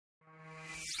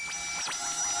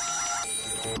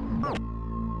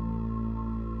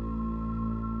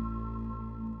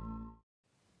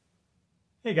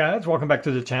Hey guys, welcome back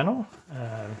to the channel.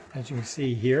 As you can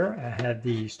see here, I have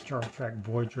the Star Trek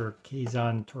Voyager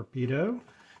Kazon Torpedo.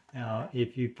 Now,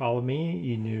 if you follow me,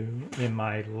 you knew in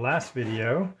my last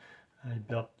video, I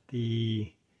built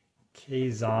the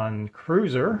Kazon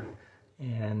Cruiser,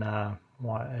 and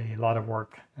what a lot of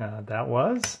work that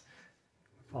was,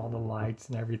 all the lights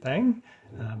and everything,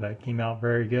 but it came out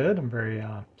very good. I'm very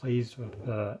pleased with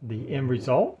the end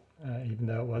result, even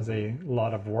though it was a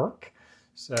lot of work.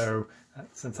 So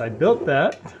since I built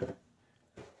that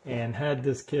and had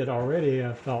this kit already,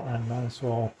 I felt I might as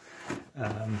well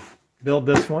build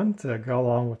this one to go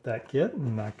along with that kit,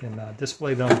 and I can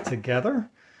display them together.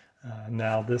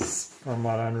 Now this, from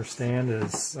what I understand,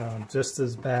 is just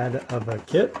as bad of a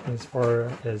kit as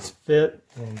far as fit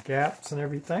and gaps and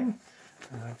everything.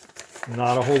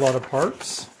 Not a whole lot of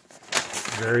parts,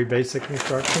 very basic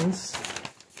instructions.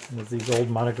 There's these old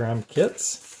monogram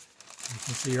kits. You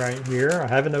can see right here, I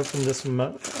haven't opened this one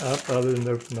up other than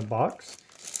open the box.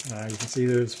 You can see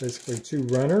there's basically two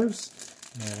runners.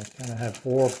 Kind of have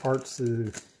four parts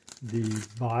to the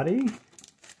body.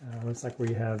 Looks like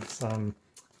we have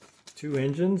two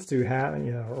engines to have,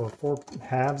 or four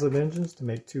halves of engines to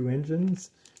make two engines,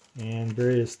 and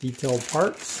various detailed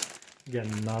parts. Again,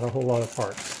 not a whole lot of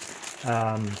parts.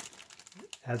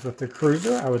 As with the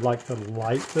Cruiser, I would like to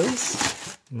light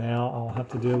this. Now I'll have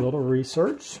to do a little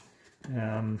research.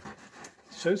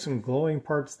 Show some glowing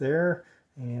parts there,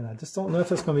 and I just don't know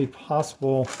if it's going to be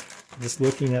possible just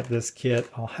looking at this kit.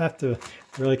 I'll have to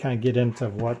really kind of get into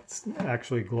what's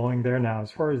actually glowing there. Now,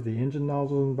 as far as the engine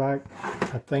nozzle in the back,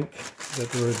 I think that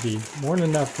there would be more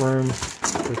than enough room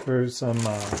to throw some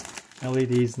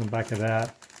LEDs in the back of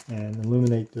that and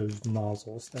illuminate those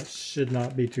nozzles. That should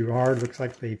not be too hard. Looks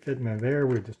like they fit in there.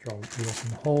 We just drill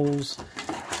some holes.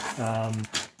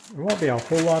 There won't be a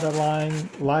whole lot of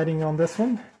lighting on this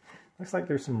one. Looks like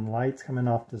there's some lights coming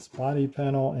off this body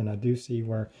panel, and I do see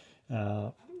where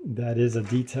that is a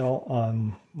detail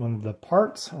on one of the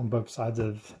parts on both sides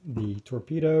of the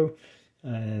torpedo,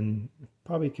 and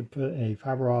probably could put a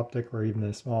fiber optic or even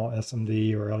a small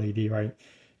SMD or LED right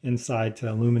inside to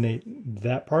illuminate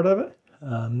that part of it.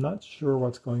 I'm not sure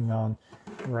what's going on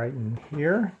right in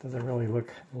here. Doesn't really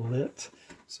look lit,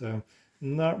 so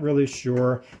not really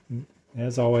sure.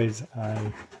 As always,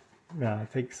 I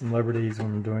take some liberties when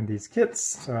I'm doing these kits,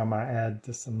 so I might add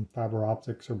just some fiber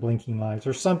optics or blinking lights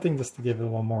or something just to give it a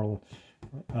little more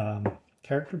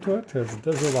character to it, because it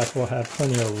does look like we'll have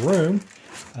plenty of room.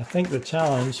 I think the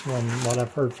challenge, from what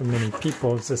I've heard from many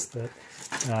people, is just that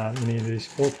many of these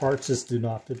four parts just do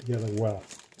not fit together well.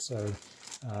 So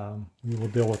we will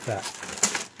deal with that.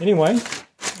 Anyway,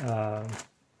 we're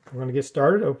going to get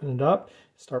started, open it up,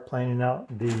 start planning out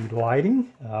the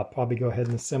lighting. I'll probably go ahead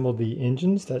and assemble the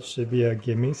engines. That should be a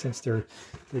gimme, since they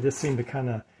just seem to kind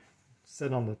of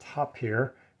sit on the top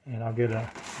here, and I'll get a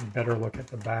better look at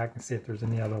the back and see if there's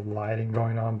any other lighting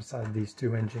going on beside these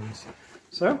two engines.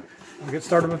 So we'll get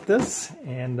started with this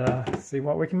and see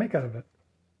what we can make out of it.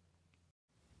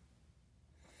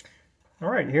 All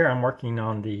right, here I'm working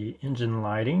on the engine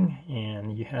lighting,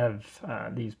 and you have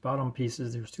these bottom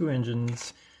pieces. There's two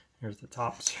engines. Here's the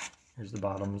tops. Here's the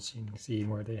bottoms. You can see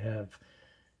where they have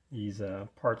these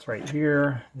parts right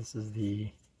here. This is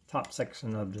the top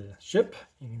section of the ship.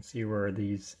 You can see where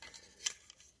these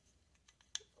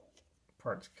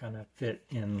parts kind of fit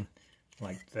in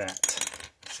like that.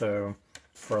 So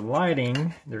for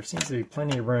lighting, there seems to be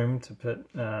plenty of room to put,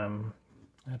 I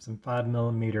have some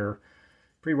 5mm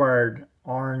pre-wired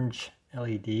orange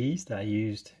LEDs that I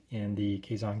used in the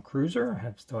Kazon Cruiser.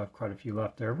 I still have quite a few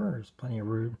left over. There's plenty of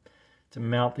room to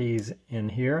mount these in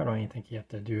here. I don't even think you have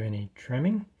to do any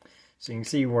trimming. So you can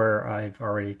see where I've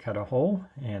already cut a hole,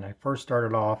 and I first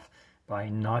started off by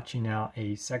notching out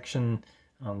a section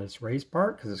on this raised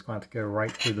part, because it's going to have to go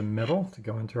right through the middle to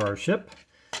go into our ship.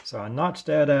 So I notched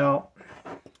that out.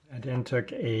 I then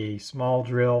took a small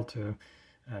drill to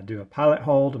do a pilot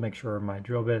hole to make sure my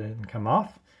drill bit didn't come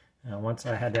off. Once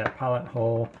I had that pilot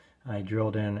hole, I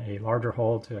drilled in a larger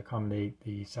hole to accommodate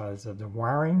the size of the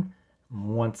wiring.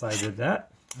 Once I did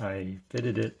that, I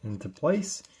fitted it into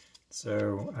place,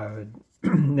 so I would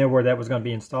know where that was going to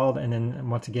be installed, and then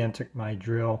once again took my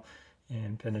drill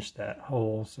and finished that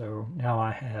hole. So now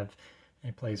I have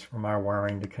a place for my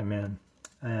wiring to come in.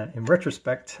 In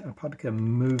retrospect, I probably could have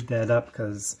moved that up,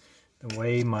 because the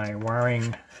way my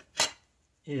wiring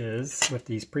is with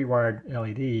these pre-wired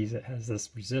LEDs, it has this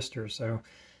resistor, so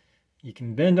you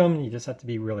can bend them. You just have to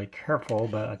be really careful,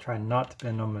 but I try not to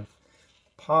bend them if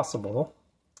possible.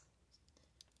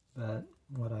 But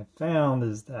what I found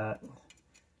is that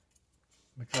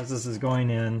because this is going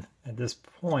in at this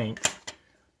point,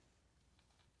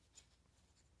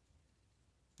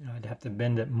 I'd have to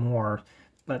bend it more,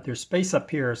 but there's space up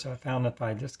here, so I found if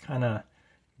I just kind of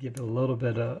give it a little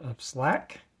bit of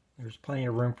slack, there's plenty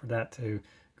of room for that to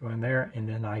go in there, and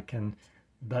then I can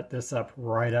butt this up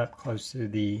right up close to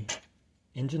the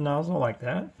engine nozzle like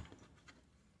that.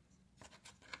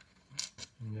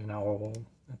 And then I will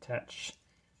attach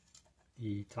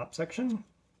the top section.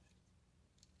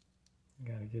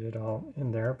 Got to get it all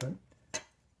in there, but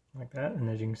like that. And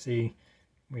as you can see,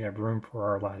 we have room for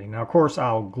our lighting. Now, of course,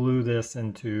 I'll glue this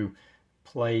into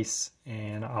place,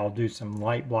 and I'll do some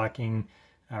light blocking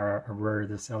where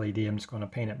this LED. I'm just going to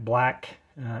paint it black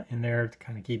in there to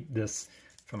kind of keep this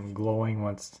from glowing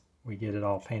once we get it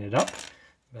all painted up.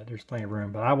 But there's plenty of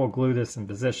room. But I will glue this in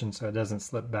position so it doesn't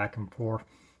slip back and forth.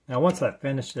 Now, once I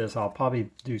finish this, I'll probably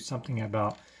do something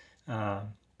about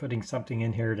putting something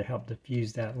in here to help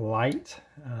diffuse that light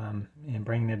and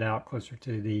bring it out closer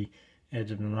to the edge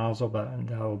of the nozzle, but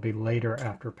that will be later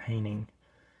after painting.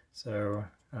 So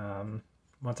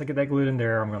once I get that glued in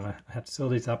there, I'm going to have to seal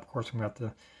these up. Of course, I'm going to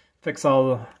have to fix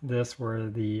all of this where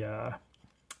the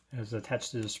is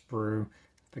attached to the sprue,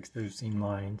 fix those seam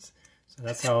lines. So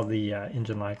that's how the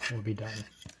engine lights will be done.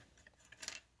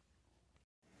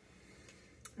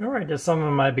 Alright, just some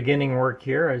of my beginning work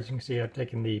here. As you can see, I've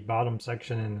taken the bottom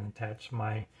section and attached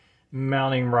my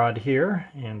mounting rod here,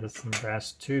 and just some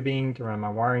brass tubing to run my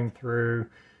wiring through,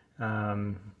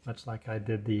 much like I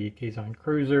did the Kazon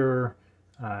Cruiser.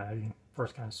 I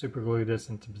first kind of super glue this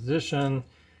into position,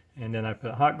 and then I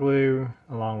put hot glue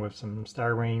along with some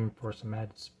styrene for some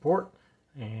added support,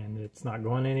 and it's not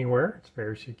going anywhere. It's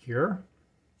very secure.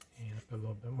 And I put a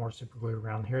little bit more super glue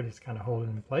around here to just kind of hold it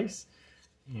in place,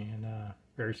 and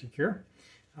very secure.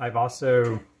 I've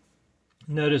also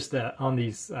noticed that on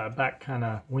these back kind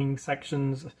of wing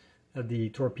sections of the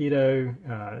Torpedo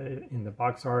in the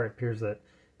box art, it appears that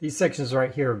these sections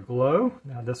right here glow.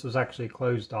 Now this was actually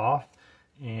closed off,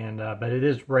 and but it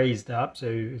is raised up, so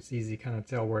it's easy to kind of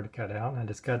tell where to cut out. And I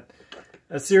just cut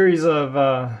a series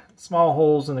of small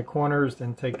holes in the corners,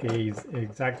 then take a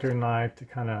X-Acto knife to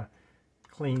kind of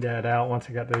clean that out once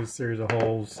I got those series of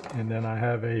holes, and then I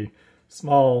have a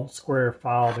small square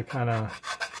file to kind of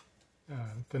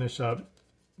finish up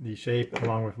the shape,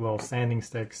 along with little sanding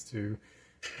sticks to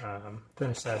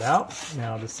finish that out.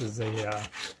 Now this is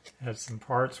has some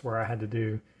parts where I had to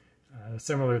do a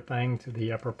similar thing to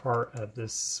the upper part of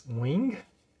this wing,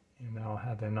 and I'll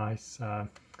have a nice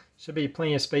should be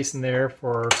plenty of space in there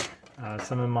for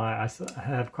some of my, I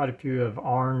have quite a few of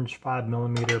orange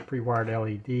 5mm pre-wired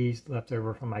LEDs left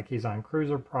over from my Kazon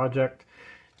Cruiser project.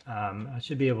 I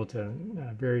should be able to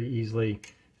very easily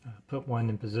put one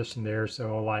in position there,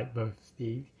 so I'll light both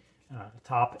the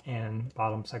top and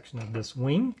bottom section of this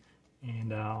wing.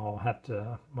 And I'll have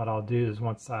to, what I'll do is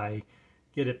once I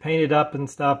get it painted up and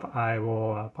stuff, I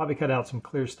will probably cut out some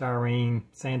clear styrene,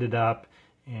 sand it up,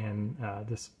 and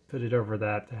just put it over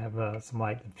that to have some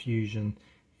light diffusion,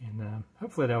 and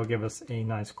hopefully that will give us a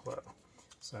nice glow.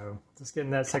 So just getting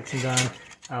that section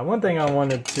done. One thing I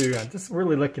wanted to, just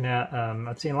really looking at,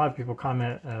 I've seen a lot of people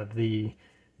comment of the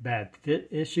bad fit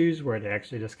issues where they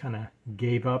actually just kind of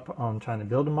gave up on trying to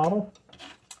build a model.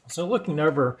 So looking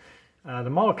over, the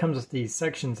model comes with these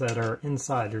sections that are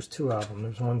inside. There's two of them.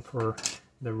 There's one for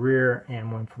the rear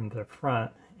and one from the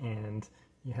front, and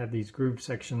you have these groove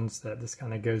sections that this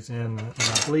kind of goes in. And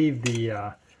I believe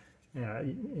the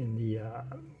in the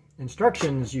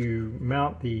instructions, you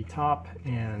mount the top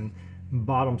and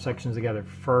bottom sections together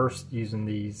first using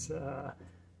these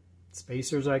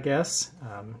spacers, I guess.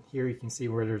 Here you can see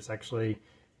where there's actually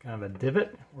kind of a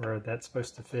divot where that's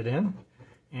supposed to fit in.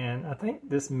 And I think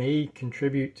this may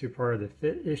contribute to part of the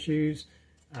fit issues.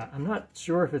 I'm not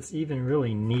sure if it's even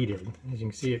really needed. As you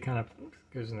can see, it kind of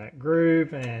goes in that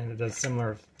groove, and it does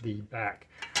similar to the back.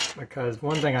 Because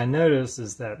one thing I noticed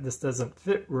is that this doesn't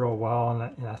fit real well,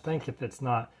 and I think if it's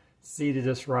not seated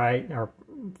just right or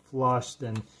flush,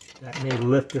 then that may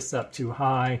lift this up too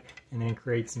high and then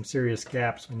create some serious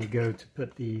gaps when you go to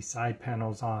put the side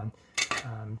panels on.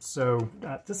 So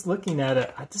just looking at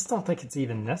it, I just don't think it's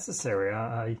even necessary.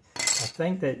 I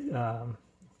think that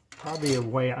probably a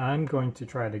way I'm going to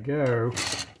try to go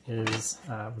is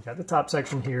we've got the top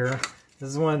section here. This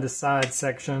is one of the side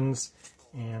sections,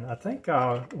 and I think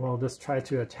we'll just try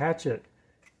to attach it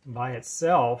by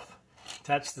itself.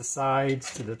 Attach the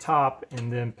sides to the top,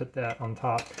 and then put that on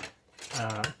top.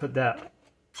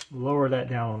 Lower that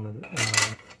down on the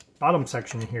bottom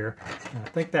section here. And I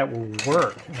think that will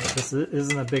work. This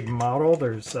isn't a big model.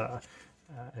 There's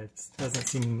It doesn't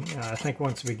seem, I think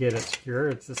once we get it secure,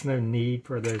 it's just no need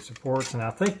for those supports, and I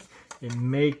think it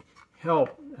may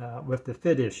help with the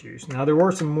fit issues. Now there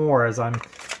were some more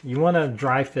you want to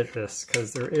dry fit this,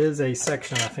 because there is a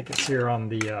section, I think it's here on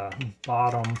the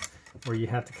bottom, where you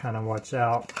have to kind of watch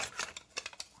out.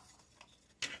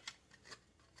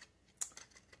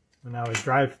 When I was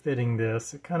dry fitting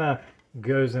this, it kind of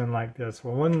goes in like this.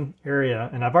 Well, one area,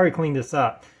 and I've already cleaned this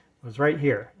up, was right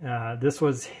here. This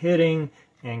was hitting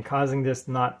and causing this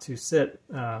not to sit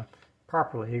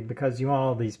properly, because you want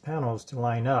all these panels to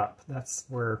line up. That's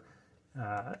where,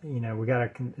 you know, we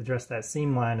got to address that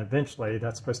seam line eventually.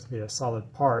 That's supposed to be a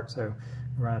solid part, so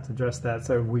we're going to have to address that.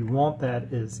 So we want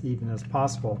that as even as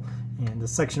possible. And the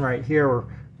section right here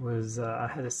was, I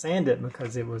had to sand it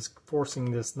because it was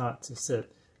forcing this not to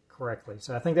sit correctly.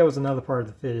 So I think that was another part of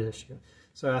the fit issue.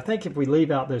 So I think if we leave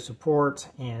out those supports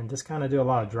and just kind of do a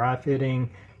lot of dry fitting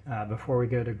before we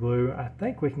go to glue, I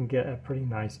think we can get a pretty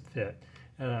nice fit.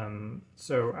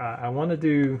 So I want to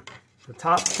do the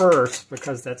top first,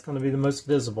 because that's going to be the most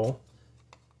visible,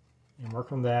 and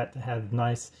work on that to have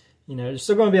nice, you know, there's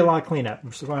still going to be a lot of cleanup.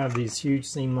 We're still going to have these huge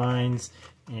seam lines,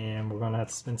 and we're going to have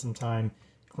to spend some time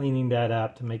cleaning that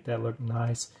up to make that look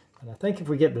nice. And I think if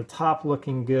we get the top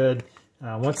looking good,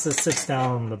 once this sits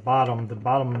down on the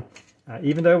bottom,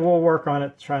 even though we'll work on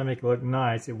it to try to make it look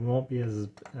nice, it won't be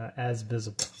as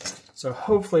visible. So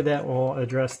hopefully that will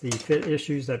address the fit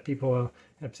issues that people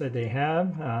have said they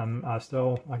have. I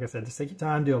still, like I said, just take your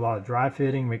time, do a lot of dry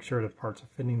fitting, make sure the parts are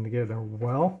fitting together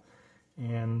well,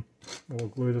 and we'll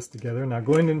glue this together. Now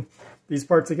gluing these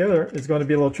parts together is going to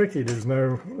be a little tricky. There's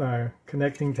no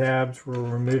connecting tabs. We're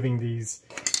removing these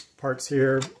parts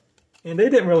here, and they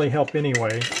didn't really help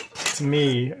anyway to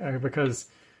me, because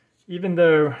even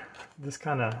though this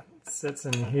kind of sits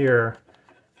in here,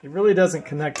 it really doesn't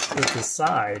connect with the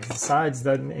sides. The sides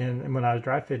doesn't, and when I was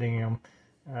dry fitting them,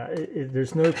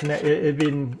 there's no connect. It'd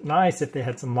be nice if they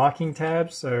had some locking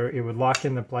tabs so it would lock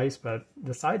into place, but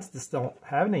the sides just don't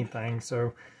have anything.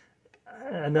 So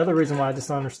another reason why I just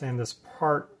don't understand this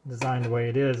part designed the way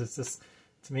it is, it's just,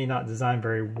 to me, not designed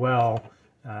very well.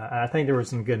 I think there were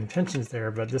some good intentions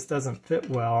there, but this doesn't fit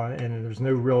well, and there's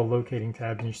no real locating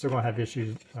tabs, and you're still going to have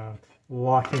issues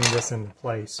locking this into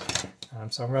place.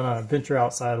 So I'm going to venture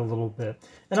outside a little bit.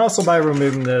 And also by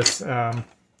removing this,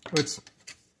 which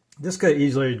this could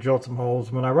easily drill some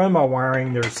holes. When I run my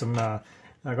wiring, there's some going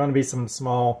to be some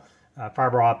small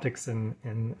fiber optics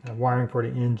and wiring for the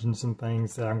engines and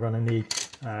things that I'm going to need.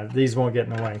 These won't get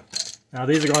in the way. Now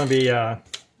these are going to be, yeah,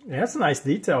 that's a nice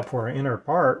detail for an inner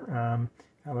part.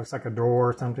 It looks like a door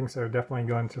or something, so definitely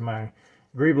go into my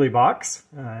Greebly box,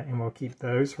 and we'll keep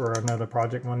those for another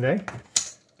project one day.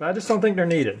 But I just don't think they're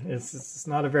needed. It's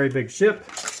not a very big ship.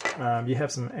 You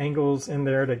have some angles in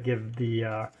there that give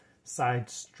the side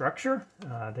structure.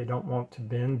 They don't want to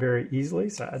bend very easily,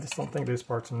 so I just don't think those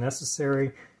parts are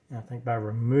necessary. And I think by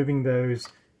removing those,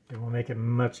 it will make it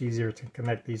much easier to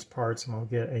connect these parts, and we'll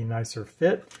get a nicer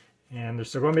fit. And there's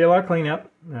still going to be a lot of cleanup.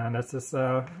 That's just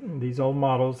these old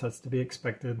models. That's to be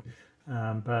expected.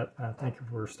 But I think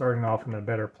we're starting off in a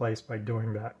better place by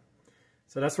doing that.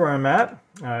 So that's where I'm at.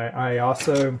 I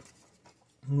also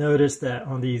noticed that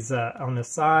on these on the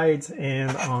sides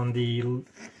and on the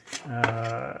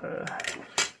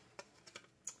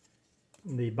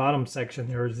bottom section,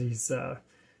 there's these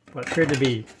what appeared to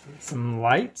be some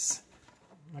lights,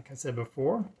 like I said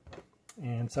before.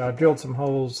 And so I drilled some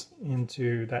holes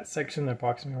into that section,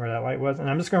 approximately where that light was, and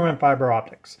I'm just going to run fiber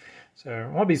optics. So it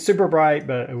won't be super bright,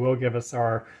 but it will give us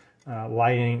our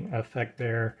lighting effect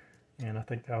there, and I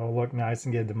think that will look nice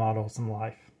and give the model some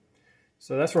life.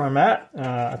 So that's where I'm at.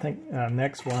 I think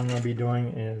next one I'm going to be doing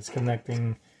is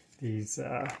connecting these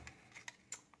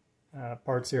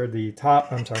parts here, the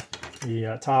top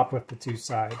with the two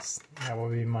sides. That will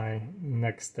be my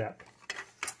next step.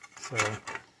 So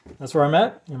that's where I'm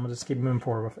at, and we'll just keep moving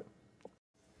forward with it.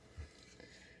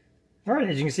 All right,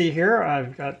 as you can see here,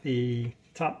 I've got the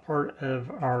top part of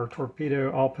our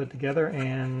torpedo all put together,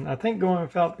 and I think going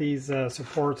without these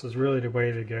supports is really the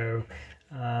way to go.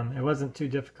 It wasn't too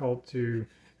difficult to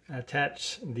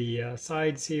attach the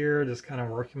sides here, just kind of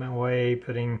working my way,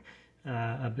 putting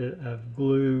a bit of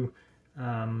glue,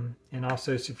 and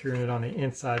also securing it on the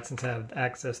inside. Since I have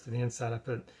access to the inside,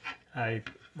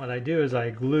 what I do is I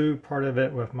glue part of it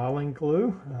with modeling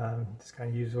glue. Just kind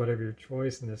of use whatever your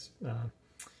choice. And this,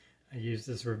 I use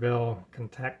this Revell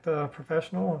Contacta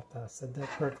Professional, if I said that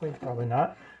correctly, probably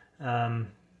not. To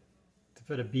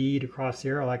put a bead across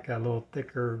here, I like a little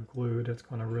thicker glue that's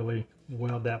going to really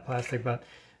weld that plastic. But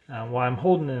while I'm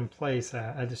holding it in place,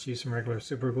 I just use some regular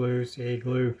super glue, CA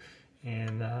glue,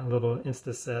 and a little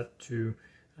Insta-set to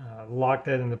lock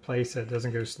that into place so it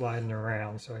doesn't go sliding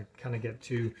around. So I kind of get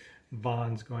two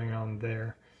bonds going on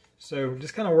there. So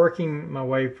just kind of working my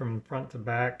way from front to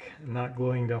back, not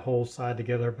gluing the whole side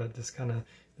together, but just kind of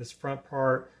this front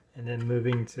part, and then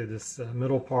moving to this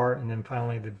middle part, and then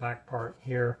finally the back part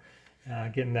here,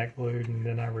 getting that glued, and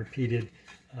then I repeated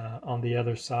on the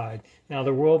other side. Now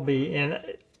there will be, and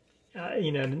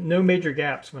you know, no major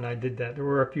gaps when I did that. There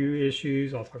were a few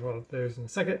issues, I'll talk about those in a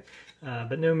second,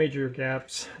 but no major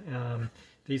gaps.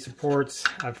 These supports,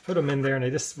 I've put them in there and they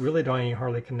just really don't even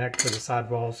hardly connect to the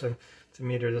sidewall, so to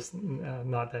me they're just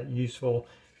not that useful.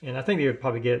 And I think they would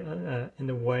probably get in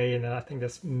the way, and I think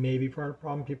that's maybe part of the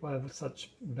problem. People have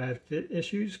such bad fit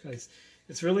issues because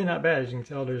it's really not bad. As you can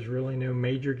tell, there's really no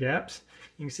major gaps.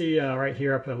 You can see right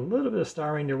here I put a little bit of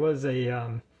styrene. There was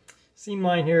a seam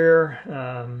line here,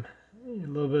 a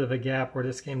little bit of a gap where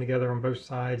this came together on both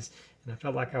sides, and I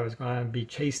felt like I was going to be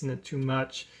chasing it too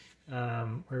much.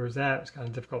 Where was that? It was kind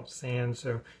of difficult to sand,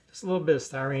 so just a little bit of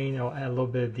styrene. I'll add a little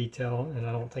bit of detail, and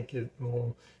I don't think it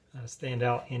will stand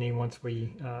out any once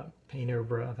we paint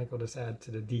over it. I think we'll just add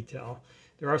to the detail.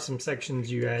 There are some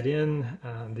sections you add in.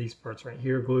 These parts right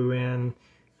here glue in.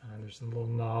 There's some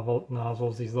little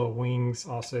nozzles. These little wings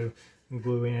also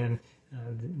glue in.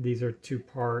 These are two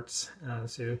parts.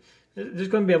 So there's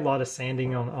going to be a lot of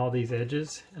sanding on all these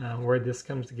edges where this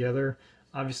comes together.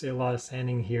 Obviously a lot of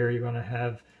sanding here. You're going to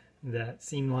have that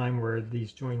seam line where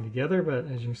these join together, but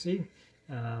as you can see,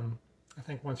 I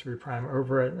think once we prime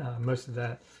over it, most of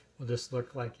that will just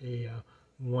look like a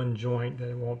one joint, that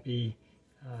it won't be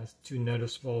too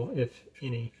noticeable, if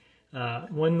any.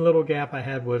 One little gap I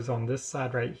had was on this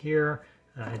side right here.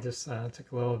 I just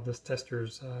took a little of this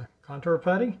Tester's contour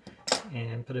putty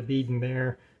and put a bead in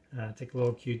there. Take a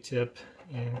little Q-tip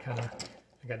and kind of,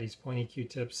 I got these pointy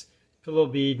Q-tips, put a little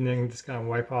bead and then just kind of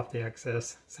wipe off the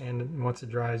excess, sand it, and once it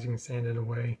dries you can sand it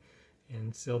away,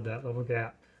 and sealed that little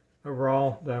gap.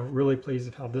 Overall, I'm really pleased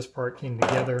with how this part came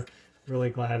together.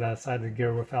 Really glad I decided to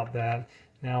go without that.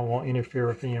 Now it won't interfere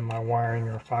with any of my wiring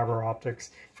or fiber optics,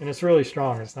 and it's really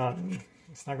strong. It's not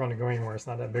going to go anywhere. It's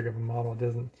not that big of a model. It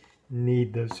doesn't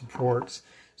need those supports.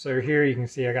 So here you can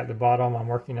see I got the bottom. I'm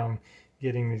working on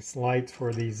getting these lights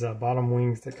for these bottom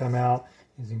wings to come out.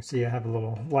 As you can see, I have a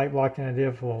little light blocking idea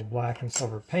with a little black and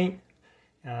silver paint.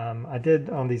 I did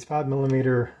on these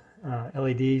 5mm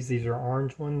LEDs. These are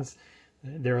orange ones.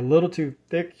 They're a little too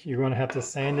thick. You're going to have to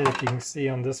sand it. If you can see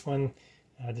on this one,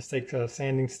 just take a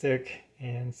sanding stick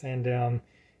and sand down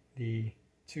the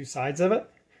two sides of it.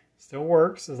 Still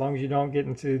works as long as you don't get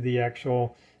into the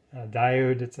actual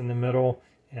diode that's in the middle.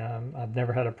 I've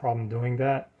never had a problem doing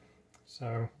that.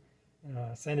 So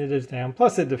sanded it down.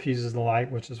 Plus it diffuses the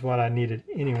light, which is what I needed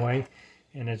anyway.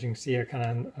 And as you can see, I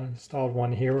kind of installed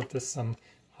one here with just some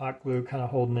hot glue kind of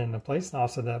holding it into place, and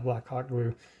also that black hot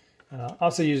glue.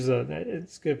 Also use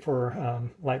it's good for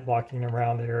light blocking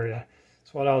around the area.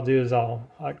 So what I'll do is I'll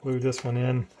hot glue this one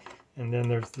in, and then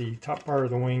there's the top part of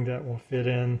the wing that will fit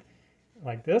in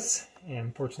like this.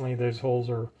 And fortunately those holes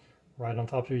are right on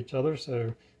top of each other,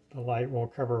 so the light will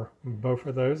cover both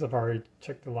of those. I've already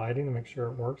checked the lighting to make sure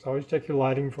it works. Always check your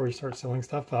lighting before you start sealing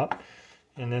stuff up.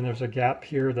 And then there's a gap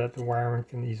here that the wiring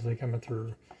can easily come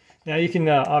through. Now you can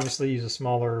obviously use a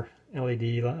smaller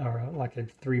LED or like a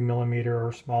 3mm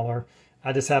or smaller.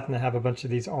 I just happen to have a bunch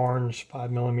of these orange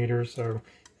 5mm, so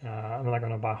I'm not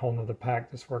going to buy a whole nother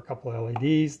pack just for a couple of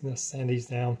LEDs. And just sand these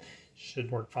down,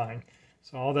 should work fine.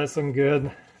 So all that's looking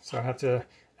good. So I have to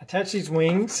attach these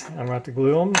wings. I'm going to have to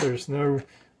glue them. There's no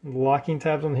locking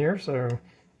tabs on here, so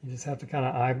you just have to kind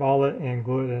of eyeball it and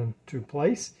glue it into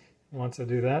place. Once I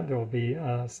do that, there will be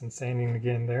some sanding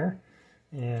again there.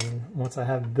 And once I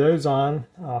have those on,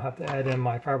 I'll have to add in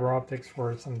my fiber optics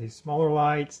for some of these smaller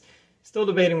lights. Still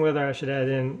debating whether I should add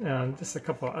in just a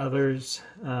couple of others,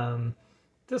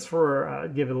 just for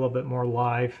give it a little bit more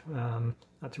life.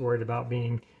 Not too worried about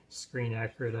being screen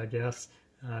accurate, I guess.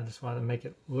 I just want to make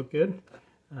it look good.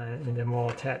 And then we'll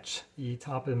attach the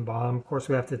top and bottom. Of course,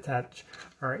 we have to attach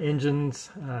our engines.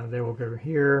 They will go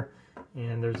here,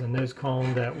 and there's a nose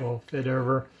cone that will fit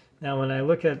over. Now, when I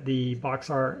look at the box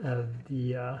art of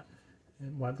the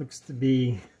what looks to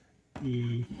be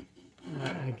the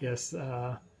I guess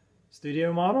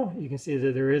studio model, you can see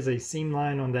that there is a seam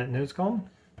line on that nose cone,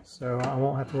 so I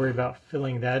won't have to worry about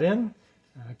filling that in.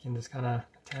 I can just kind of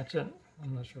attach it.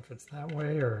 I'm not sure if it's that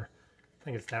way, or I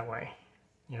think it's that way.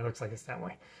 Yeah, it looks like it's that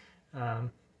way.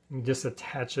 You just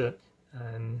attach it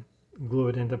and glue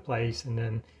it into place, and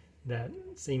then that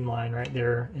seam line right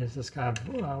there is just kind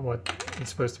of what is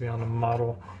supposed to be on the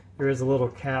model. There is a little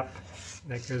cap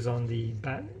that goes on the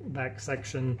back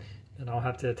section that I'll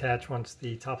have to attach once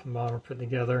the top and bottom are put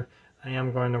together. I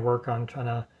am going to work on trying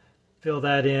to fill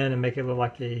that in and make it look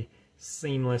like a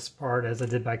seamless part as I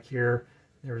did back here.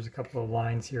 There was a couple of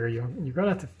lines here you're going to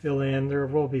have to fill in. There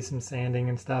will be some sanding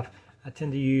and stuff. I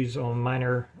tend to use on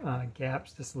minor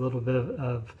gaps just a little bit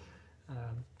of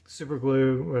super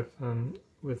glue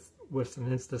with some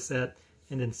Insta-Set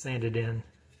and then sand it in.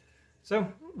 So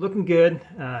looking good.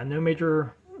 No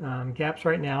major gaps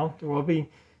right now. There will be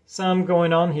some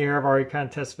going on here. I've already kind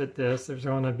of test fit this. There's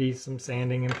going to be some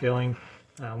sanding and filling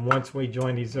once we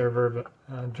join these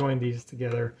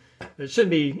together. There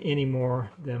shouldn't be any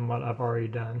more than what I've already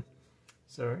done.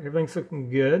 So everything's looking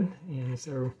good, and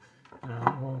so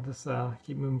we'll just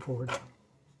keep moving forward.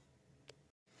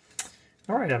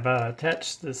 All right, I've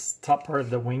attached this top part of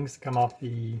the wings to come off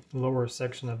the lower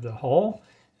section of the hull.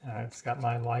 It's got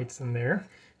my lights in there.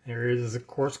 There is, of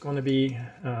course, going to be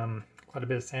quite a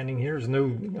bit of sanding here. There's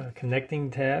no connecting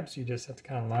tabs. You just have to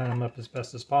kind of line them up as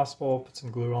best as possible, put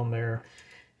some glue on there,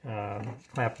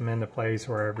 clamp them into place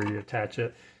wherever you attach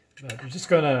it. But there's just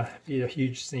going to be a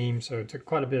huge seam, so it took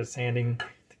quite a bit of sanding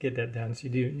to get that done. So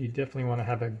you definitely want to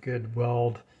have a good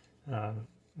weld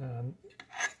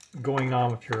going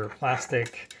on with your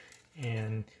plastic.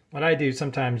 And what I do,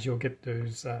 sometimes you'll get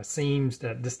those seams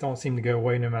that just don't seem to go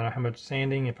away no matter how much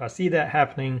sanding. If I see that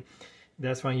happening,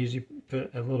 that's when I usually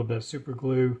put a little bit of super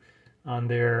glue on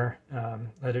there,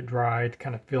 let it dry to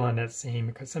kind of fill in that seam,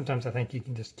 because sometimes I think you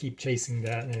can just keep chasing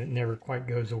that and it never quite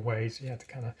goes away. So you have to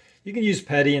kind of, you can use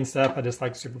putty and stuff. I just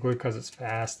like super glue because it's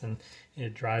fast and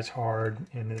it dries hard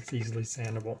and it's easily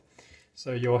sandable.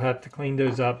 So you'll have to clean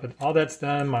those up, but all that's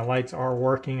done. My lights are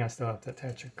working. I still have to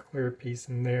attach a clear piece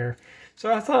in there.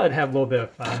 So I thought I'd have a little bit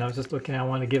of fun. I was just looking, I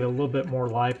want to give it a little bit more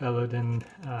life other than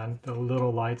the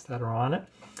little lights that are on it.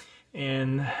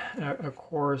 And of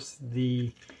course,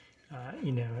 the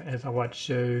you know, as I watch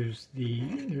shows,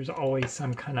 there's always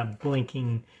some kind of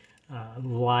blinking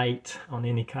light on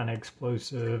any kind of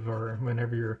explosive, or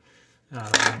whenever you're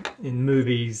in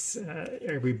movies,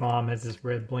 every bomb has this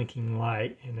red blinking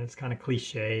light, and it's kind of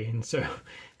cliche. And so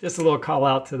just a little call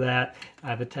out to that.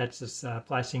 I've attached this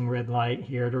flashing red light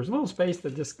here. There's a little space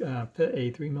that just fit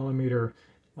a 3mm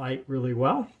light really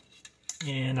well,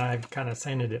 and I've kind of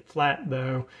sanded it flat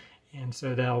though, and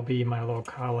so that'll be my little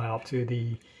call out to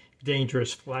the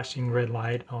dangerous flashing red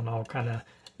light on all kind of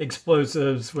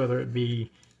explosives, whether it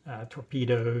be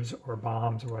torpedoes or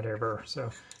bombs or whatever.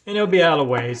 So, and it'll be out of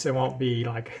the way, so it won't be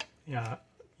like you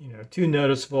know, too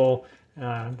noticeable.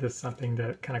 This is something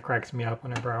that kind of cracks me up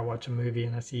whenever I watch a movie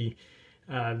and I see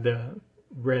the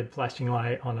red flashing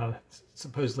light on a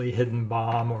supposedly hidden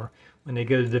bomb, or when they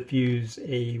go to defuse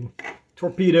a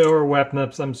torpedo or weapon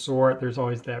of some sort, there's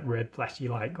always that red flashy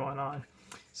light going on.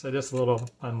 So just a little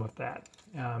fun with that.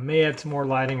 May add some more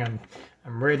lighting.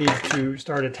 I'm ready to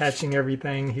start attaching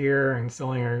everything here and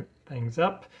sealing things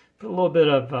up. Put a little bit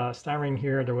of styrene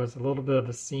here. There was a little bit of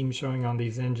a seam showing on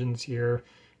these engines here,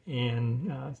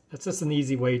 and it's just an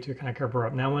easy way to kind of cover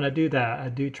up. Now when I do that, I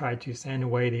do try to sand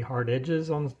away the hard edges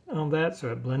on that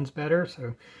so it blends better.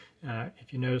 So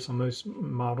if you notice on most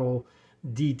model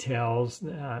details,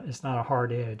 it's not a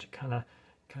hard edge. It kind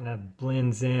of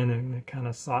blends in, and it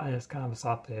it's kind of a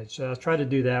soft edge. So I try to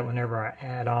do that whenever I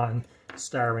add on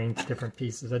styrene to different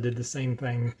pieces. I did the same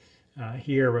thing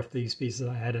here with these pieces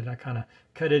I added. I kind of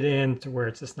cut it in to where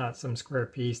it's just not some square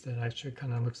piece that actually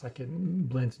kind of looks like it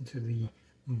blends into the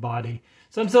body.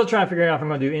 So I'm still trying to figure out if I'm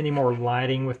going to do any more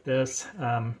lighting with this.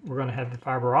 We're going to have the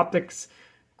fiber optics,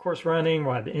 of course, running.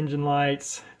 We'll have the engine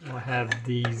lights. We'll have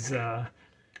these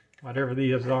whatever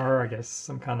these are, I guess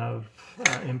some kind of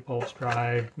impulse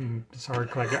drive, hard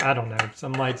collector, I don't know,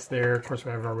 some lights there. Of course we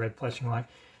have our red flashing light.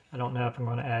 I don't know if I'm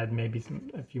going to add maybe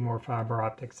a few more fiber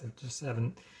optics. I just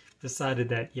haven't decided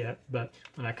that yet. But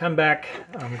when I come back,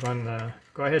 I'm going to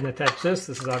go ahead and attach this.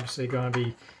 This is obviously going to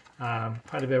be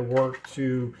quite a bit of work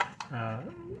to, now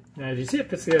as you see, it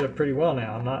fits together pretty well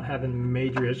now. I'm not having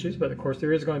major issues, but of course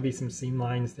there is going to be some seam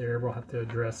lines there we'll have to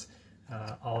address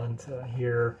all into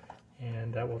here,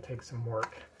 and that will take some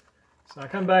work. So I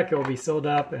come back, it will be sealed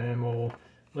up, and we'll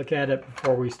look at it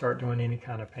before we start doing any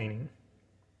kind of painting.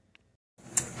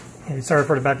 Hey, sorry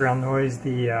for the background noise.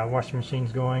 The washing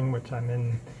machine's going, which I'm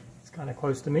in. It's kind of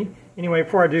close to me. Anyway,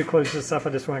 before I do close this up, I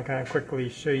just want to kind of quickly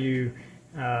show you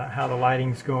how the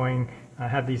lighting's going. I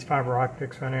have these fiber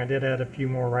optics running. I did add a few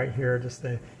more right here just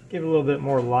to give it a little bit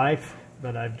more life,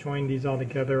 but I've joined these all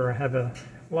together. I have a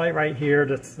light right here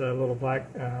that's a little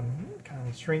black kind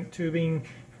of shrink tubing,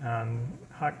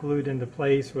 hot glued into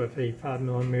place with a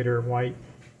 5mm white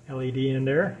LED in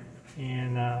there.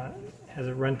 and has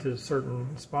it run to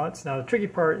certain spots. Now the tricky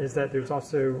part is that there's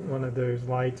also one of those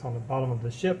lights on the bottom of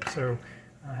the ship, so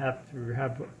I have to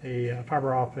have a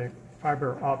fiber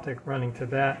optic running to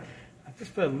that. I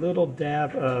just put a little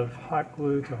dab of hot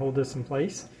glue to hold this in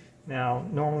place. Now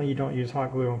normally you don't use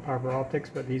hot glue on fiber optics,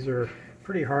 but these are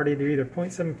pretty hardy. They're either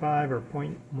 0.75 or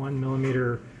 0.1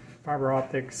 millimeter fiber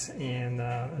optics, and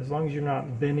as long as you're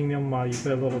not bending them while you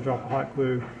put a little drop of hot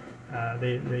glue,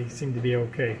 they seem to be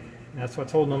okay. And that's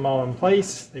what's holding them all in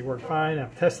place. They work fine.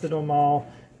 I've tested them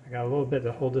all. I got a little bit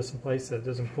to hold this in place so it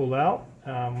doesn't pull out.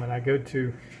 When I go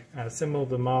to assemble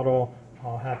the model,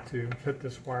 I'll have to put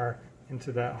this wire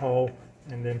into that hole,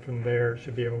 and then from there it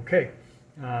should be okay.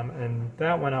 And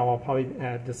that one I will probably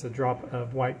add just a drop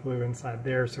of white glue inside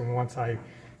there, so once I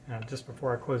just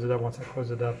before I close it up, once I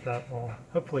close it up, that will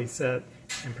hopefully set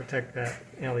and protect that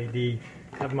LED.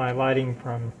 Have my lighting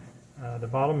from the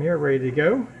bottom here ready to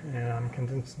go, and I'm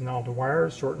condensing all the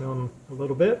wires, shortening them a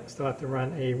little bit. Still have to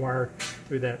run a wire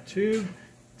through that tube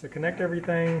to connect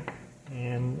everything,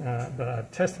 and but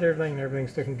I've tested everything and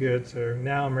everything's looking good, so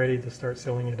now I'm ready to start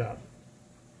sealing it up.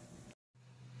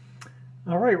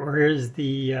 All right, well, here's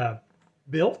the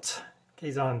built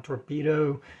Kazon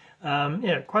Torpedo.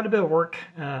 Yeah, quite a bit of work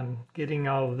getting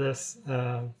all of this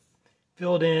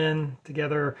filled in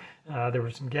together. There were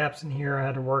some gaps in here I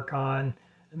had to work on,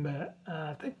 but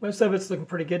I think most of it's looking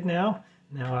pretty good now.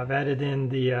 Now I've added in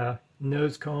the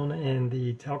nose cone and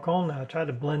the tail cone. I tried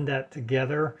to blend that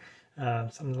together.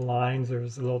 Some of the lines, there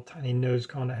was a little tiny nose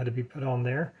cone that had to be put on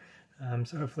there.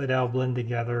 So hopefully that'll blend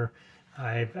together.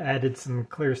 I've added some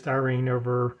clear styrene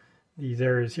over these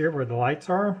areas here where the lights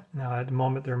are. Now at the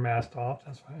moment they're masked off.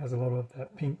 That's why it has a little of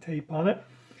that pink tape on it.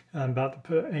 I'm about to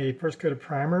put a first coat of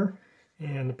primer,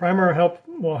 and the primer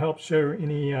will help show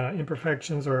any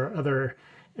imperfections or other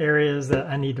areas that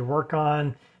I need to work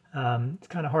on. It's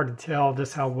kind of hard to tell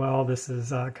just how well this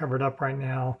is covered up right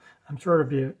now. I'm sure it'll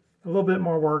be a little bit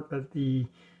more work, but the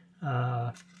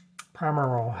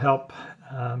primer will help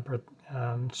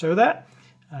show that.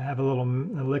 I have a little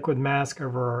liquid mask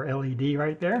over our LED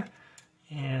right there,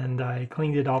 and I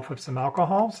cleaned it off with some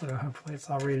alcohol, so hopefully it's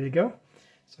all ready to go.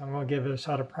 So I'm going to give it a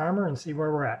shot of primer and see where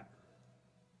we're at.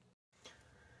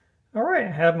 All right,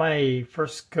 I have my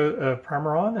first coat of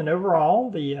primer on, and overall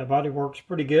the body works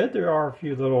pretty good. There are a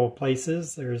few little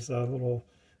places. There's a little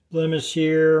blemish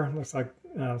here. Looks like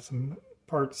some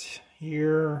parts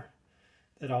here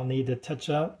that I'll need to touch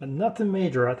up, but nothing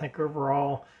major. I think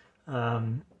overall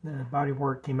the body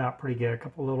work came out pretty good. A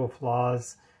couple little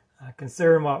flaws.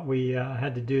 Considering what we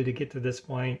had to do to get to this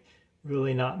point,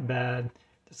 really not bad.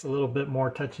 Just a little bit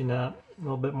more touching up, a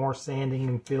little bit more sanding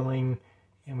and filling,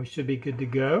 and we should be good to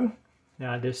go.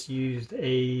 Now I just used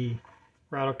a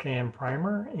rattle can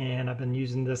primer, and I've been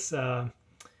using this Iron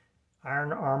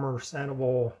Armor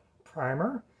sandable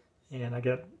primer, and I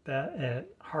got that at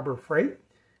Harbor Freight,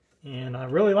 and I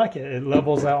really like it. It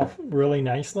levels out really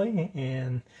nicely,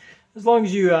 and as long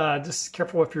as you just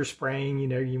careful if you're spraying, you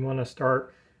know, you want to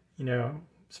start, you know,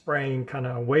 spraying kind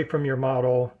of away from your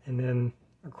model and then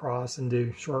across and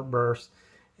do short bursts.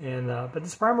 And but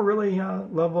this primer really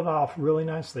leveled off really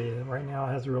nicely. Right now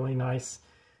it has a really nice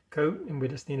coat, and we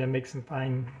just need to make some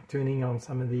fine tuning on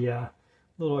some of the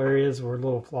little areas where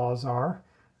little flaws are.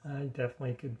 I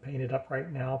definitely could paint it up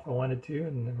right now if I wanted to,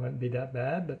 and it wouldn't be that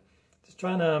bad. But just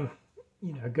trying to,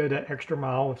 you know, go that extra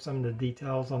mile with some of the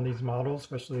details on these models,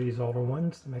 especially these older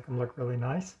ones, to make them look really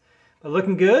nice. But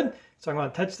looking good, so I'm going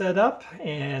to touch that up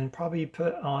and probably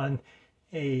put on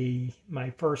my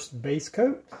first base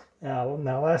coat.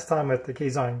 Now last time at the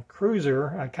Kazon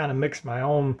Cruiser, I kind of mixed my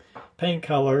own paint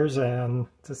colors, and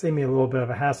to save me a little bit of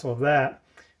a hassle of that,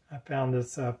 I found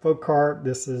this folk art.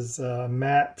 This is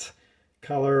matte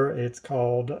color. It's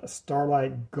called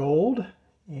Starlight Gold,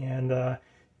 and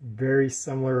very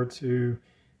similar to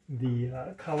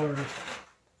the colors.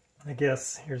 I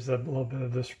guess here's a little bit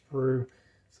of the sprue.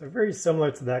 So very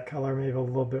similar to that color, maybe a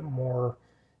little bit more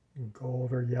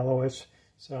gold or yellowish.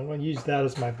 So I'm going to use that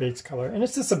as my base color. And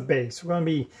it's just a base. We're going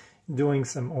to be doing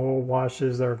some oil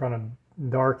washes that are going to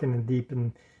darken and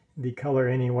deepen the color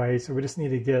anyway. So we just need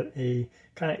to get a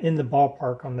kind of in the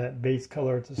ballpark on that base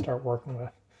color to start working with.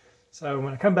 So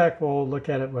when I come back, we'll look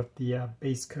at it with the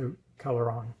base coat color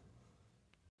on.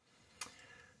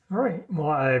 All right, well,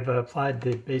 I've applied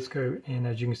the base coat, and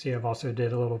as you can see, I've also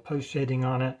did a little post shading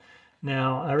on it.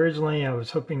 Now, originally I was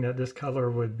hoping that this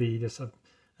color would be just a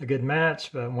good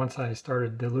match, but once I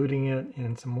started diluting it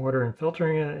in some water and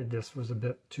filtering it, it just was a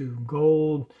bit too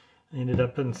gold. I ended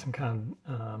up putting some kind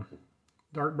of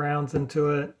dark browns into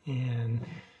it, and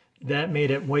that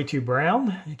made it way too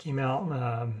brown. It came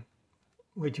out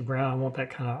way too brown. I want that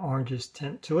kind of orangish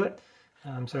tint to it.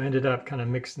 So I ended up kind of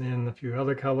mixing in a few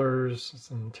other colors,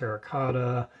 some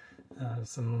terracotta,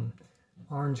 some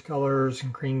orange colors,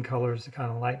 some cream colors to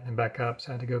kind of lighten it back up. So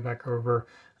I had to go back over.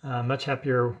 Much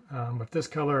happier with this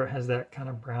color. It has that kind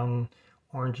of brown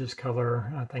orangish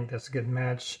color. I think that's a good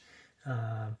match.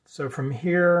 So from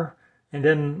here, and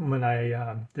then when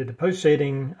I did the post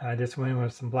shading, I just went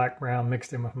with some black brown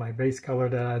mixed in with my base color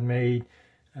that I'd made.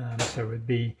 So it would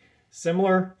be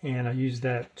similar, and I used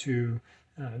that to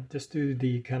just do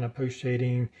the kind of post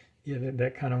shading, give it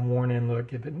that kind of worn in look,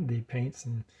 give it the paint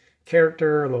some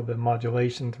character, a little bit of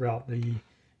modulation throughout the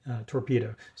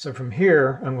Torpedo. So from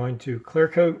here, I'm going to clear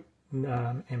coat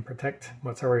and protect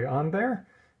what's already on there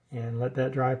and let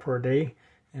that dry for a day.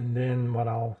 And then what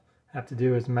I'll have to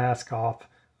do is mask off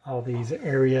all these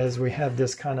areas. We have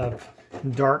this kind of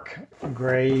dark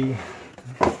gray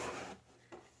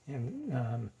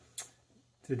and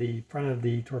to the front of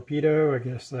the Torpedo. I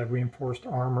guess reinforced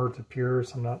armor to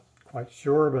pierce. I'm not quite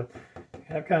sure, but we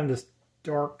have kind of this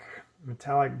dark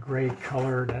metallic gray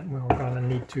color that we're going to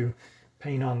need to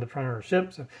paint on the front of our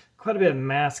ship. So quite a bit of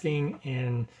masking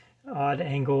and odd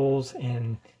angles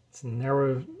and some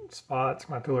narrow spots.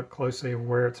 I'm going to have to look closely at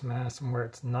where it's masked and where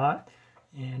it's not,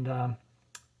 and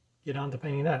get on to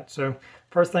painting that. So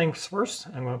first things first,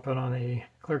 I'm going to put on a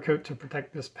clear coat to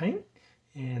protect this paint,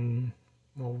 and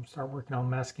we'll start working on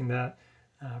masking that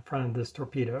front of this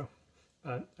Torpedo.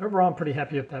 But overall, I'm pretty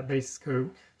happy with that base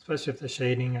coat, especially with the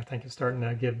shading. I think it's starting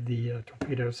to give the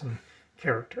Torpedo some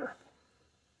character.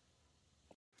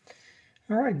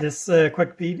 All right, this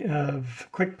quick peek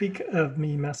of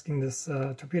me masking this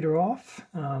Torpedo off.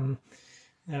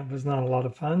 It was not a lot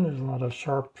of fun. There's a lot of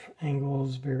sharp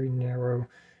angles, very narrow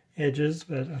edges,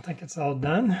 but I think it's all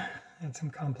done. And some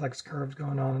complex curves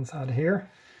going on inside of here.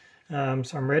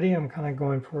 So I'm ready. I'm kind of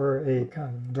going for a kind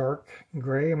of dark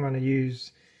gray. I'm going to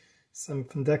use some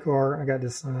from Deco Art. I got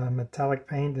this metallic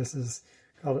paint. This is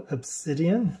called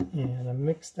Obsidian, and I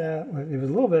mixed that. It was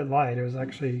a little bit light. It was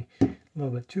actually a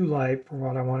little bit too light for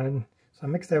what I wanted. So I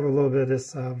mixed that with a little bit of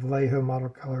this Vallejo model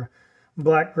color,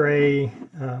 black gray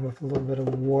with a little bit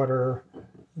of water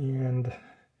and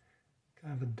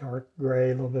kind of a dark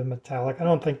gray, a little bit metallic. I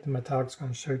don't think the metallic's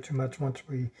going to show too much once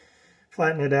we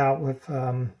flatten it out with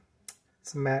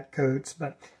some matte coats.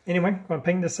 But anyway, I'm going to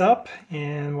paint this up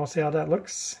and we'll see how that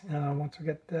looks once we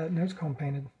get that nose cone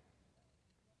painted.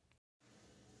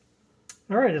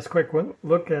 All right, just a quick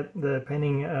look at the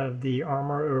painting of the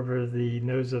armor over the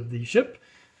nose of the ship.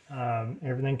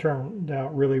 Everything turned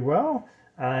out really well.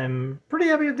 I'm pretty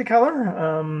happy with the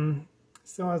color.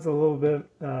 Still has a little bit,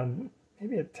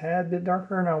 maybe a tad bit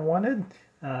darker than I wanted,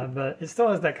 but it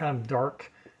still has that kind of dark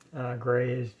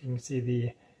gray, as you can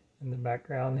see in the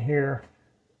background here.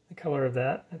 The color of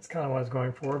that, that's kind of what I was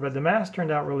going for. But the mask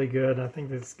turned out really good. I think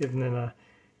it's given it a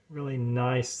really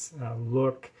nice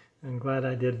look. I'm glad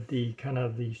I did the kind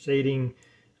of the shading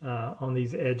on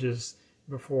these edges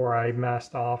before I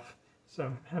masked off.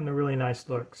 So having a really nice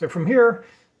look. So from here,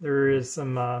 there is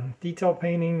some detail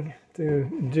painting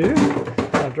to do.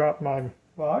 I'll drop my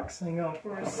box. Hang on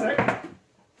for a sec.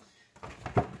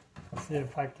 See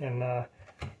if I can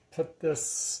put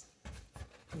this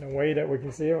in a way that we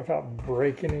can see it without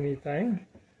breaking anything.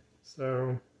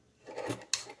 So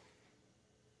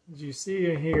as you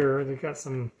see here, they've got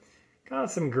some kind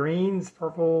of some greens,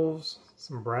 purples,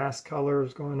 some brass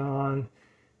colors going on.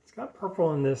 It's got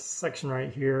purple in this section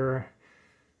right here.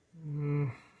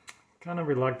 Kind of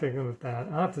reluctant with that.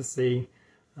 I'll have to see.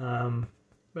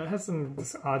 But it has some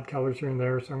just odd colors here and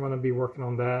there, so I'm going to be working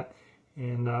on that.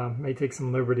 And may take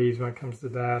some liberties when it comes to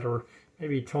that, or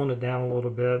maybe tone it down a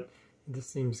little bit. It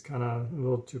just seems kind of a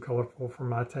little too colorful for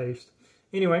my taste.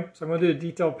 Anyway, so I'm going to do the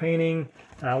detail painting.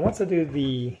 Once I do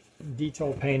the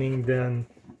detail painting, then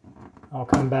I'll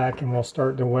come back and we'll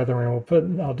start the weathering.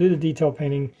 I'll do the detail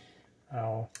painting.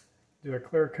 I'll do a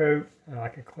clear coat,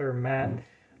 like a clear matte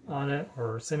on it,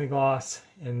 or semi-gloss,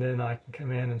 and then I can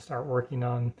come in and start working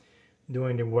on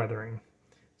doing the weathering.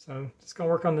 So just gonna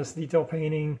work on this detail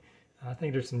painting. I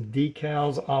think there's some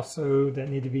decals also that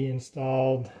need to be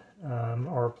installed,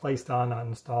 or placed on, not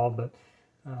installed, but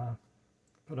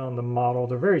put on the model.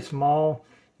 They're very small.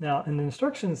 Now in the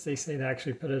instructions they say to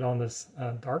actually put it on this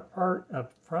dark part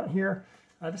up front here.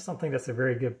 I just don't think that's a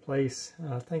very good place.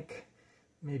 I think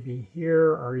maybe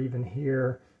here or even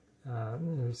here,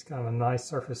 there's kind of a nice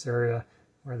surface area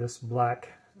where this black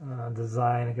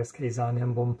design, I guess Kazon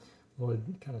emblem, would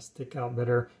kind of stick out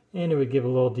better, and it would give a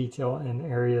little detail in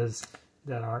areas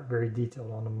that aren't very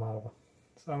detailed on the model.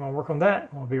 So I'm going to work on that,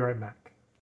 and we'll be right back.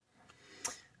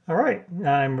 All right,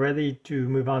 I'm ready to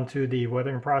move on to the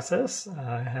weathering process.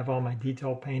 I have all my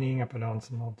detail painting. I put on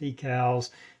some little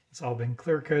decals. It's all been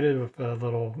clear coated with a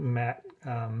little matte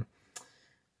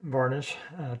varnish,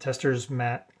 Tester's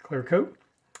matte clear coat.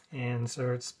 And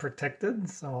so it's protected,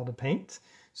 it's all the paint.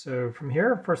 So from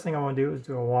here, first thing I want to do is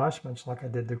do a wash, much like I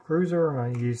did the Cruiser. I'm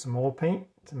going to use some oil paint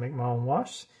to make my own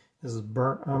wash. This is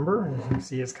burnt umber, and as you can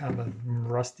see, it's kind of a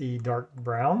rusty dark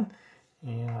brown.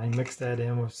 And I mix that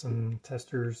in with some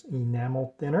Tester's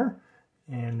enamel thinner,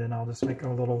 and then I'll just make a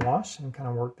little wash and kind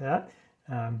of work that.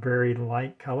 Very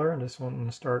light color. I'm just wanting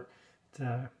to start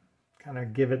to kind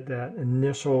of give it that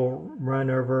initial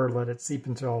run over, let it seep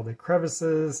into all the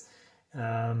crevices.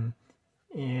 And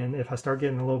if I start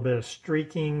getting a little bit of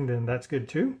streaking, then that's good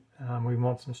too. We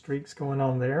want some streaks going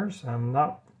on there, so I'm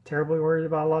not terribly worried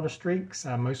about a lot of streaks.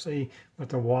 Mostly with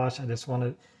the wash, I just want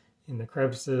it in the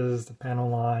crevices, the panel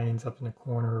lines, up in the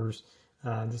corners,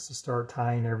 just to start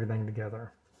tying everything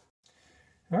together.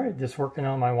 All right, just working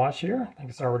on my wash here. I think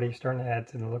it's already starting to add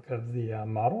to the look of the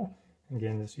model.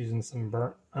 Again, just using some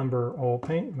burnt umber oil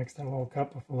paint, mixed in a little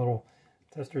cup with a little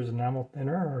Tester's enamel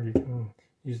thinner, or you can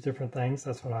use different things.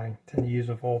 That's what I tend to use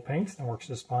with oil paints, and it works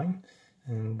just fine.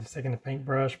 And just taking the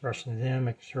paintbrush, brushing it in,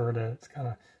 making sure that it's kind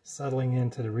of settling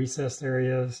into the recessed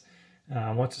areas.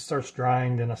 Once it starts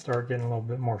drying, then I start getting a little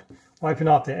bit more, wiping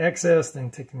off the excess, then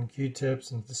taking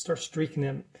Q-tips and just start streaking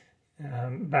it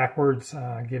backwards,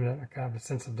 giving it a kind of a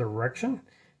sense of direction.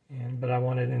 But I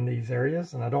want it in these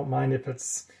areas, and I don't mind if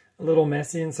it's a little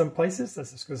messy in some places.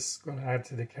 That's just going to add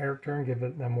to the character and give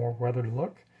it a more weathered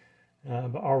look.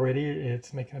 But already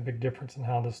it's making a big difference in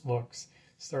how this looks.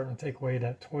 Starting to take away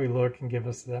that toy look and give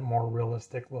us that more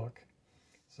realistic look.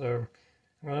 So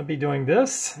I'm going to be doing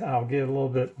this. I'll get a little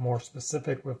bit more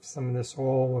specific with some of this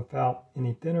oil without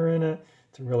any thinner in it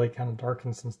to really kind of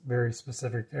darken some very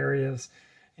specific areas.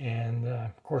 And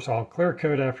of course I'll clear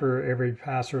coat after every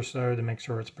pass or so to make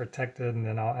sure it's protected, and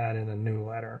then I'll add in a new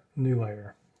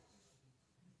layer.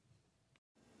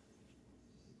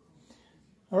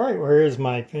 All right, well, here's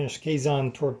my finished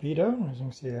Kazon Torpedo. As you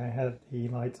can see, I have the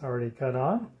lights already cut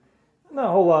on. Not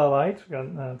a whole lot of lights. We've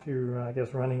got a few, I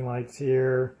guess, running lights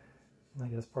here. I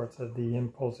guess parts of the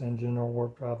impulse engine or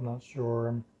warp drive, not sure.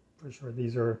 I'm pretty sure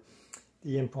these are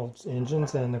the impulse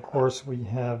engines. And of course, we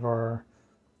have our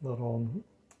little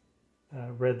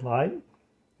red light.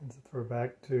 It's a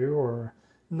throwback to, or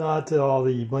nod to all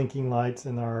the blinking lights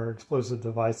in our explosive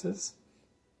devices.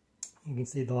 You can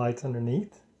see the lights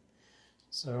underneath.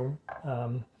 So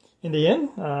in the end,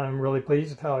 I'm really pleased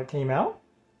with how it came out.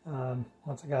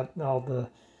 Once I got all the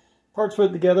parts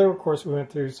put together, of course, we went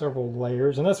through several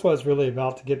layers, and that's what it's really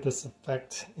about to get this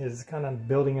effect, is kind of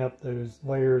building up those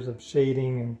layers of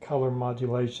shading and color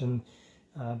modulation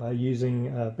by using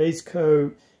a base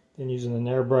coat, then using an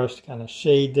airbrush to kind of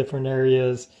shade different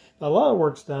areas. But a lot of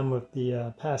work's done with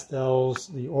the pastels.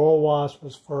 The oil wash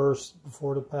was first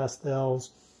before the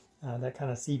pastels. That kind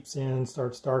of seeps in,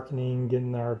 starts darkening,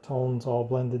 getting our tones all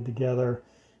blended together.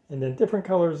 And then different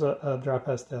colors of dry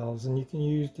pastels. And you can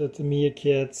use the Tamiya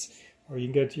kits, or you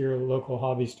can go to your local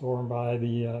hobby store and buy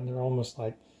they're almost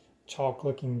like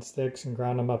chalk-looking sticks and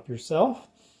grind them up yourself.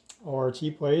 Or a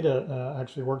cheap way to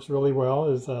actually works really well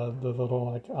is the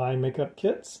little like eye makeup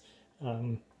kits.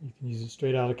 You can use it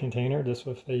straight out of a container, just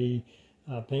with a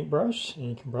paintbrush,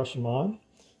 and you can brush them on.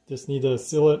 Just need to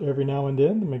seal it every now and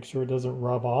then to make sure it doesn't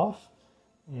rub off.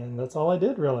 And that's all I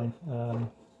did, really.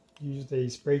 Used a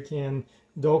spray can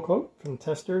dull coat from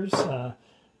Tester's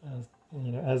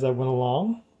as I went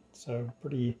along. So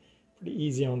pretty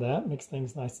easy on that. Makes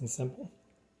things nice and simple.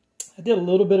 I did a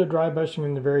little bit of dry brushing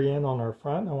in the very end on our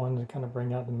front. I wanted to kind of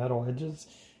bring out the metal edges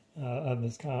of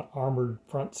this kind of armored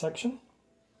front section.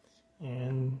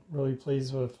 And really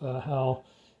pleased with how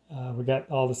we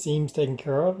got all the seams taken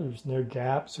care of. There's no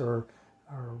gaps or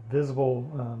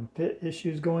visible fit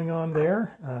issues going on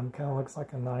there. Kind of looks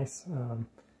like a nice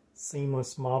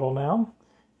seamless model now.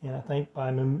 And I think by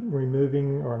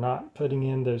removing or not putting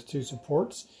in those two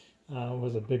supports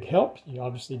was a big help. You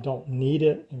obviously don't need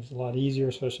it. It was a lot easier,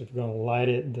 especially if you're going to light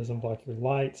it. It doesn't block your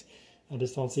lights. I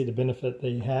just don't see the benefit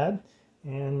they had,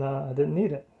 and I didn't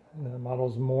need it. The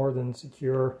model's more than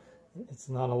secure. It's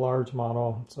not a large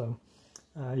model, so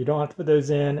you don't have to put those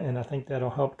in, and I think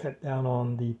that'll help cut down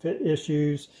on the fit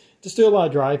issues. Just do a lot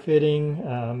of dry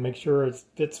fitting. Make sure it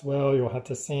fits well. You'll have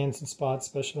to sand some spots,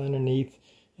 especially underneath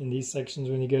in these sections.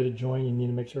 When you go to join, you need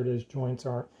to make sure those joints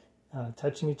aren't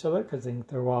touching each other, because they can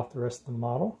throw off the rest of the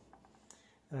model.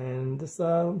 And just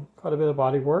quite a bit of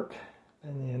body work,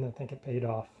 and then I think it paid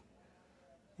off.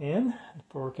 And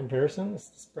for comparison, let's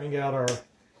just bring out our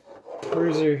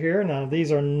cruiser here. Now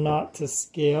these are not to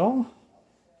scale,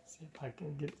 see if I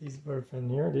can get these both in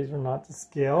here. These are not to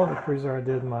scale. The cruiser I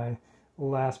did in my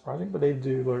last project, but they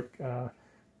do look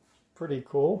pretty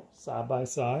cool side by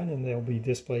side, and they'll be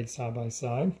displayed side by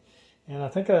side. And I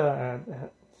think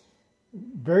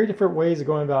very different ways of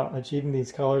going about achieving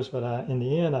these colors, but in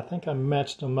the end, I think I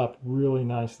matched them up really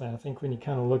nicely. I think when you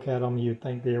kind of look at them, you'd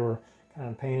think they were kind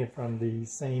of painted from the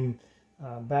same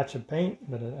batch of paint,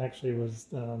 but it actually was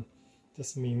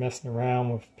just me messing around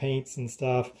with paints and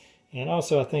stuff. And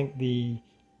also, I think the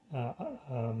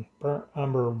burnt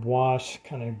umber wash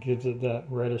kind of gives it that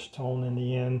reddish tone in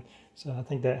the end. So I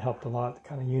think that helped a lot to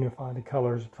kind of unify the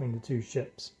colors between the two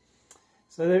ships.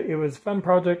 So it was a fun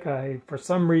project. I, for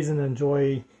some reason,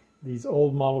 enjoy these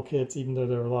old model kits, even though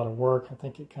they're a lot of work. I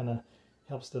think it kind of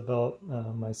helps develop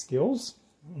my skills.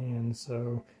 And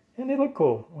they look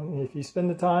cool. If you spend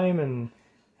the time and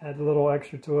add a little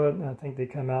extra to it, I think they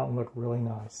come out and look really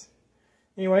nice.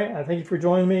 Anyway, I thank you for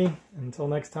joining me. Until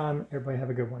next time, everybody have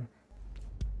a good one.